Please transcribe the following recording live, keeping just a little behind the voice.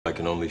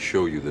can only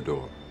show you the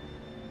door.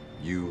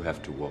 You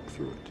have to walk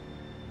through it.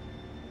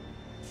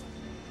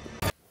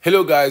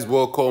 Hello guys,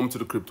 welcome to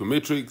the Crypto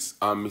Matrix.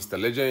 I'm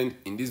Mr. Legend.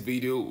 In this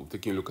video, we're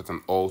taking a look at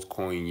an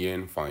altcoin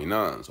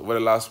Yearn.Finance. Over the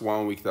last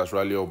 1 week, that's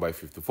rallied up by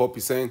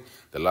 54%.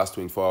 The last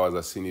 24 hours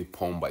has seen it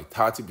pump by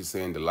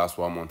 30%. The last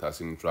 1 month has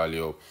seen it rally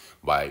up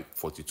by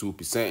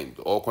 42%.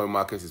 The altcoin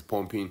market is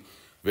pumping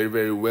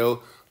very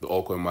well. The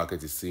altcoin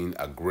market is seeing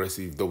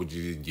aggressive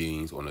double-digit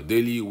gains on a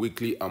daily,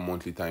 weekly, and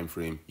monthly time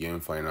frame.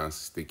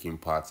 Yearn.Finance is taking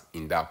part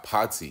in that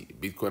party.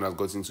 Bitcoin has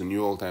gotten to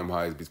new all-time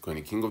highs. Bitcoin,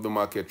 the king of the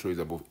market, trades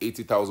above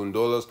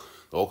 $80,000.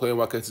 The altcoin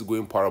market is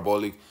going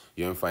parabolic.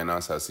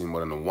 Yearn.Finance has seen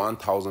more than a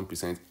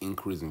 1,000%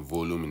 increase in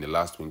volume in the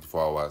last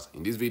 24 hours.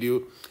 In this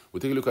video,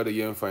 we'll take a look at the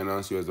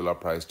Yearn.Finance US dollar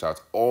price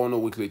chart on a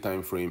weekly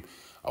time frame.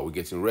 Are we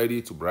getting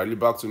ready to rally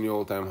back to new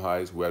all-time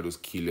highs? Where are those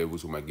key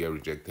levels we might get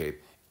rejected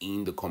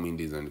in the coming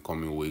days and the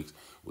coming weeks?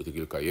 We'll take a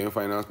look at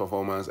Yearn.Finance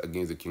performance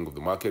against the king of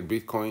the market,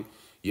 Bitcoin,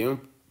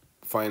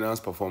 Yearn.Finance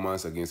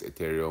performance against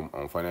Ethereum,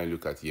 and finally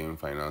look at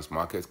Yearn.Finance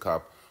market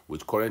cap,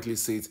 which currently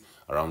sits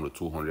around the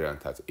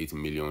 $238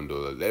 million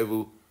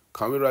level.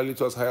 Can we rally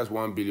to as high as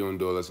 $1 billion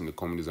in the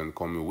coming days and the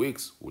coming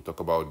weeks? We'll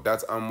talk about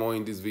that and more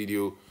in this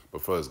video.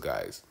 But first,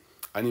 guys,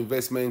 an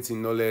investment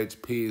in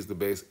knowledge pays the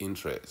best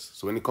interest.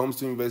 So when it comes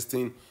to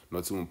investing,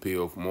 nothing will pay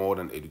off more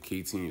than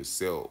educating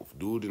yourself.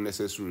 Do the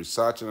necessary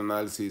research and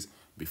analysis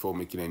before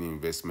making any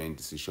investment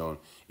decision.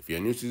 If you're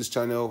new to this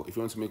channel, if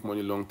you want to make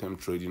money long-term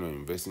trading or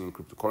investing in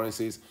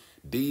cryptocurrencies,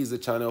 this is the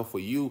channel for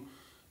you.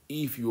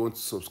 If you want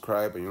to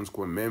subscribe and you want to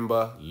become a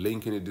member,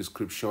 link in the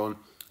description.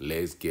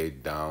 Let's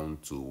get down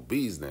to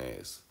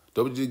business.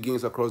 Double-digit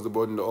gains across the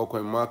board in the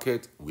altcoin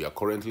market. We are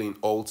currently in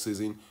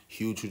Altseason.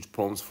 Huge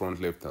pumps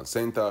front, left, and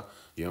center.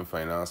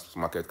 Yearn.Finance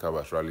market cap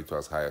has rallied to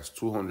as high as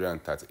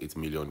 $238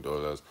 million.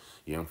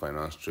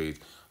 Yearn.Finance trades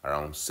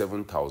around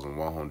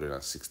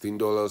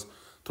 $7,116.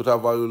 Total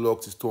value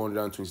locked is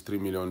 $223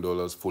 million.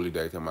 Fully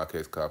diluted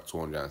market cap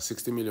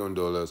 $260 million.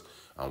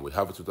 And we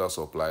have a total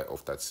supply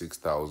of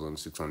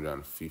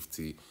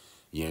 36,650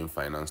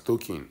 Yearn.Finance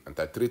token, and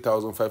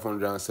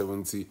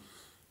 3,570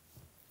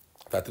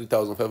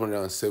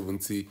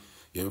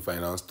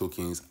 Yearn.Finance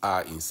tokens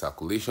are in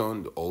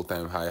circulation. The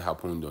all-time high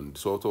happened on the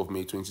 12th of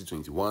May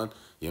 2021.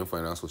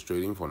 Yearn.Finance was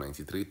trading for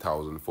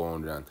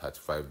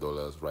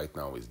 $93,435. Right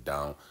now it's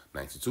down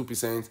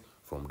 92%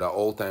 from that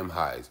all-time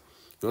highs.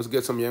 If you want to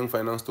get some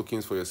Yearn.Finance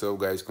tokens for yourself,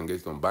 guys, you can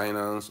get it on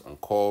Binance, on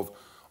Curve,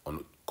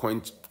 on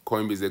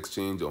Coinbase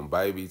Exchange, on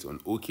Bybit, on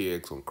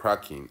OKX, on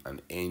Kraken,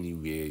 and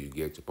anywhere you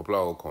get your popular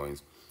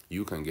altcoins,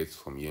 you can get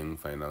some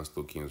Yearn.Finance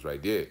tokens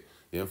right there.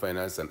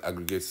 Yearn.Finance is an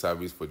aggregate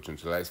service for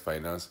decentralized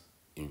finance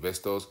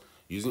investors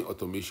using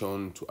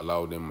automation to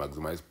allow them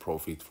maximize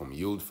profit from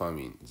yield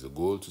farming. It's a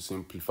goal to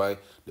simplify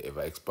the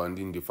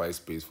ever-expanding DeFi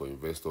space for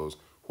investors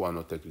who are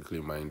not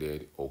technically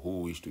minded or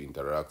who wish to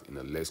interact in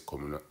a less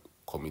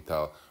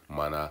committal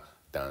manner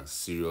than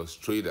serious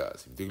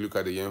traders. If you take a look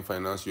at the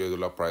Yearn.Finance US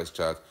dollar price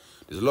chart,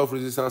 there's a lot of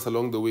resistance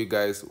along the way,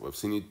 guys. We've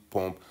seen it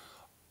pump.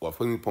 We're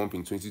feeling it pump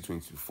in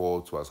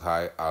 2024 to as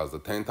high as the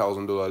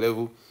 $10,000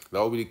 level. That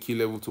will be the key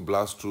level to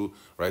blast through.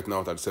 Right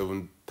now, at the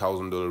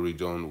 $7,000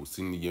 region, we've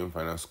seen the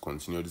Yearn.Finance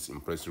continue this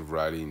impressive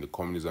rally in the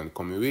coming days and the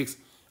coming weeks.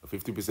 A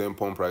 50%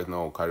 pump right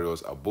now will carry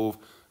us above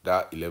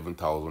that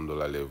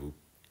 $11,000 level.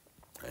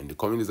 And the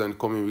coming days and the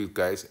coming weeks,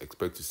 guys,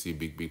 expect to see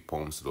big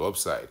pumps to the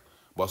upside.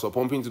 But so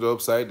pumping to the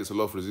upside, there's a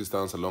lot of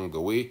resistance along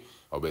the way.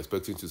 I'll be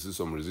expecting to see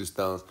some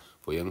resistance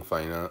for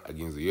Yearn.Finance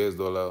against the US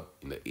dollar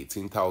in the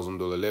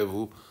 $18,000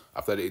 level.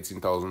 After the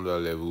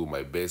 $18,000 level,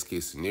 my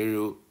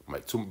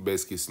two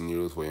best case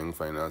scenarios for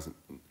Yearn.Finance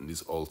in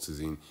this alt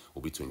season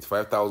will be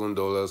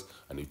 $25,000.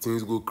 And if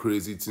things go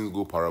crazy, things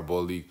go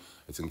parabolic,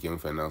 I think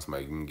Yearn.Finance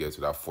might even get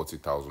to that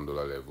 $40,000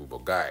 level.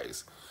 But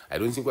guys, I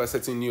don't think we're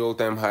setting new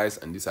all-time highs,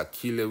 and these are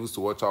key levels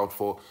to watch out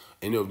for.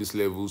 Any of these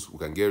levels, we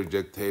can get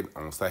rejected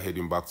and we'll start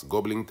heading back to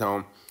Gobbling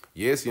Town.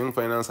 Yes,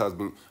 Yearn.Finance has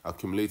been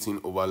accumulating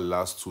over the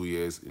last 2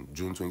 years. In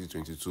June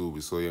 2022, we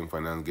saw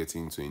Yearn.Finance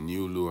getting to a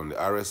new low on the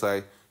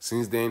RSI.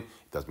 Since then,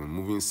 it has been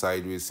moving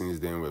sideways. Since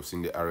then, we've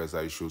seen the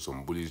RSI show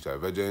some bullish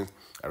divergence.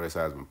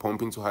 RSI has been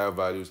pumping to higher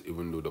values,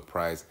 even though the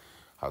price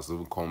has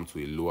even come to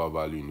a lower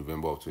value in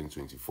November of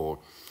 2024.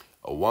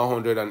 A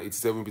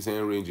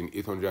 187% range in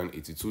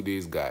 882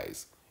 days,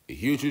 guys. A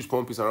huge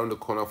pump is around the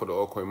corner for the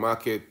altcoin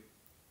market.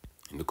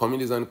 In the coming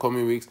days and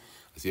coming weeks,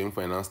 as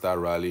Yearn.Finance start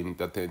rallying,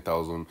 that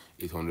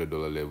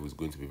 $10,800 level is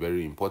going to be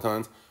very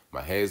important.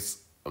 My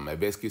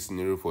best case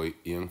scenario for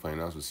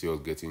Yearn.Finance will see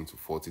us getting to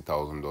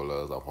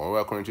 $40,000. And from where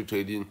we're currently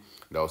trading,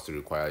 that was to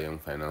require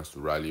Yearn.Finance to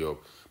rally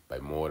up by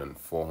more than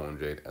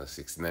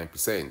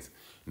 469%.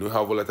 You know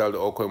how volatile the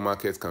altcoin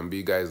markets can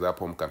be, guys. That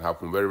pump can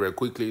happen very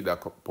quickly.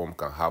 That pump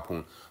can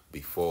happen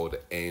before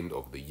the end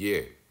of the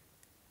year.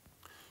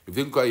 If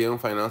you look at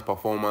Yearn.Finance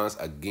performance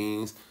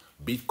against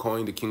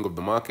Bitcoin, the king of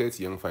the market,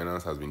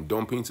 Yearn.Finance has been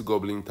dumping to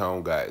Gobbling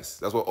Town, guys.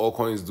 That's what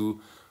altcoins do.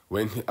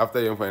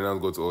 After Yearn.Finance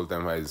got to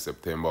all-time highs in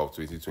September of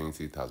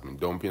 2020, it has been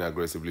dumping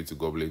aggressively to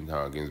Gobbling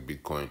Town against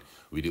Bitcoin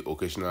with the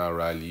occasional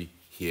rally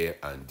here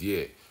and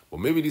there. But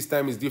maybe this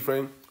time is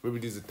different. Maybe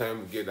this is the time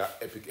we get that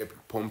epic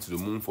pump to the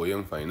moon for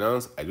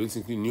Yearn.Finance. I don't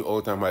think the new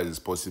all-time highs is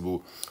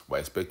possible, but I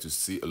expect to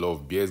see a lot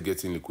of bears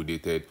getting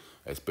liquidated.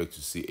 I expect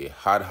to see a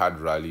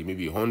hard rally,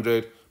 maybe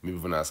 100, maybe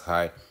even as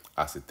high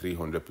as a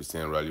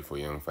 300% rally for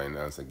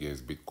Yearn.Finance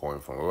against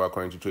Bitcoin. From where we're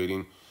currently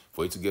trading,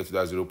 for it to get to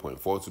that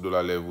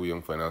 $0.42 level,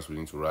 Yearn.Finance will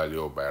need to rally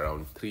up by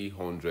around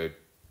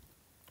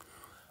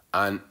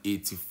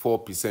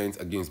 384%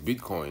 against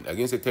Bitcoin.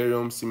 Against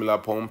Ethereum, similar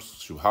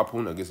pumps should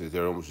happen. Against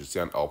Ethereum, we should see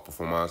an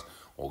outperformance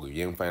of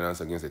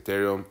Yearn.Finance against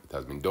Ethereum. It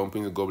has been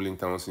dumping the gobbling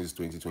town since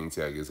 2020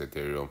 against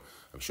Ethereum.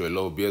 I'm sure a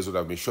lot of bears would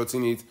have been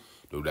shorting it.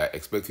 They would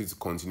expect it to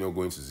continue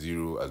going to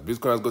zero as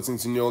Bitcoin has gotten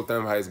to new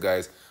all-time highs,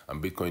 guys,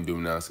 and Bitcoin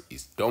dominance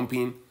is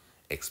dumping.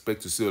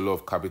 Expect to see a lot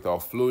of capital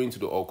flowing to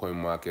the altcoin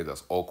market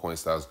as altcoin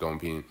starts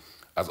dumping,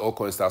 as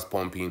altcoin starts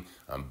pumping,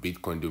 and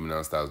Bitcoin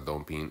dominance starts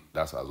dumping.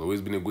 That has always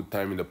been a good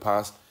time in the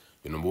past.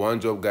 Your number one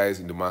job, guys,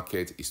 in the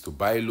market is to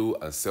buy low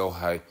and sell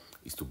high.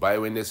 Is to buy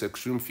when there's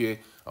extreme fear,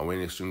 and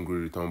when extreme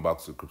greed return back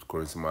to the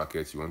cryptocurrency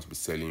market, you want to be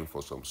selling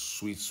for some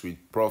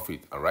sweet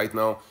profit. And right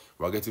now,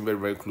 we're getting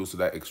very close to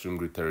that extreme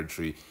greed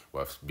territory.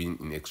 We've been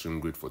in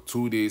extreme greed for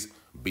 2 days.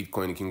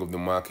 Bitcoin, the king of the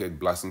market,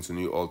 blasting to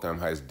new all-time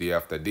highs day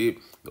after day.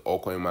 The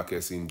altcoin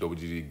market seeing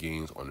double-digit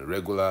gains on a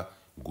regular.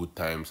 Good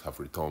times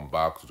have returned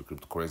back to the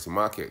cryptocurrency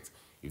market.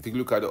 If you take a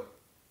look at the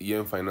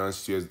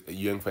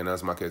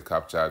Yearn.Finance market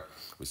cap chart,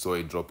 we saw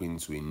it drop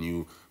into a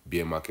new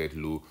bear market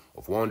low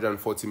of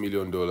 $140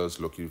 million.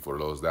 Lucky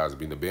for us, that has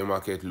been the bear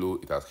market low.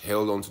 It has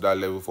held on to that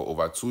level for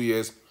over 2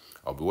 years.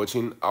 I'll be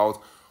watching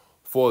out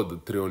for the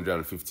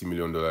 $350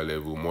 million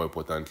level. More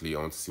importantly, I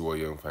want to see what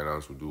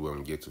Yearn.Finance will do when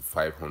we get to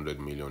 $500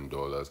 million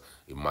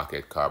in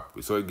market cap.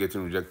 We saw it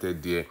getting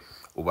rejected there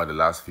over the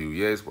last few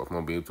years, but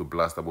not being able to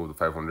blast above the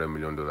 $500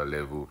 million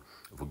level.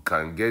 If we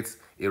can get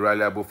a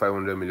rally above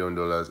 $500 million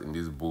in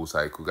this bull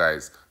cycle,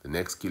 guys, the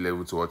next key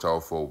level to watch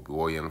out for will be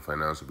what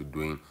Yearn.Finance will be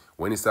doing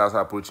when it starts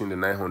approaching the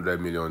 $900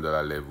 million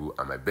level.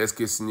 And my best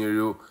case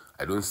scenario,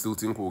 I don't still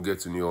think we'll get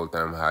to new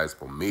all-time highs,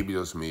 but maybe,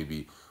 just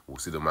maybe, we'll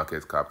see the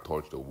market cap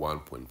touch the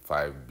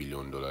 $1.5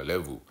 billion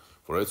level.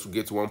 For us to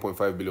get to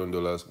 $1.5 billion,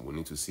 we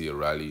need to see a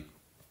rally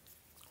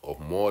of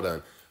more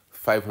than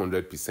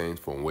 500%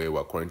 from where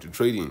we're currently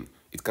trading.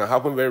 It can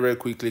happen very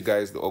quickly,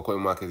 guys. The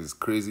altcoin market is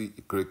crazy.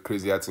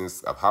 Crazier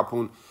things have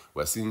happened.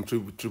 We're seeing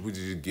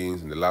triple-digit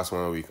gains in the last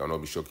 1 week. I'll not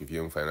be shocked if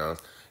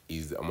Yearn.Finance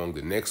is among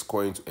the next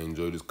coin to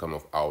enjoy this kind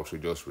of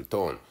outrageous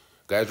return.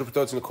 Guys, drop it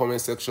out in the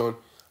comment section.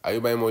 Are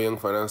you buying more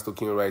Yearn.Finance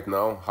token right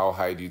now? How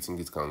high do you think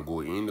it can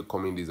go in the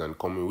coming days and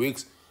coming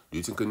weeks? Do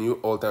you think a new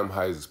all-time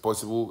high is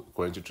possible?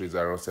 Currently trades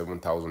around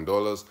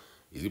 $7,000.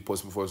 Is it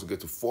possible for us to get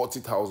to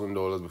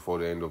 $40,000 before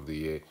the end of the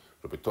year?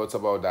 Drop your thoughts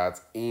about that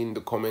in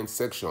the comment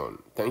section.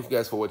 Thank you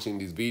guys for watching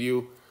this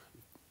video.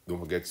 Don't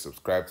forget to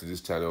subscribe to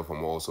this channel for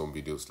more awesome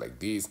videos like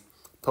this.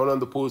 Turn on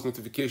the post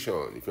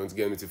notification if you want to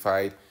get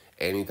notified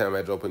anytime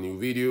I drop a new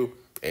video,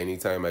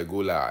 anytime I go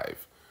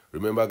live.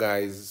 Remember,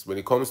 guys, when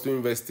it comes to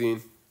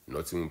investing,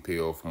 nothing will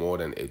pay off more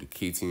than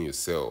educating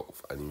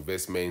yourself. An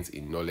investment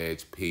in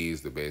knowledge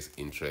pays the best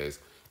interest.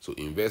 So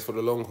invest for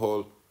the long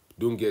haul.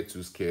 Don't get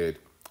too scared.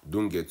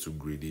 Don't get too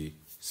greedy.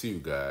 See you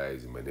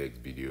guys in my next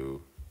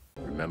video.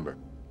 Remember,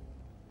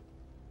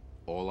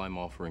 all I'm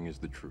offering is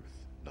the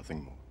truth,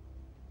 nothing more.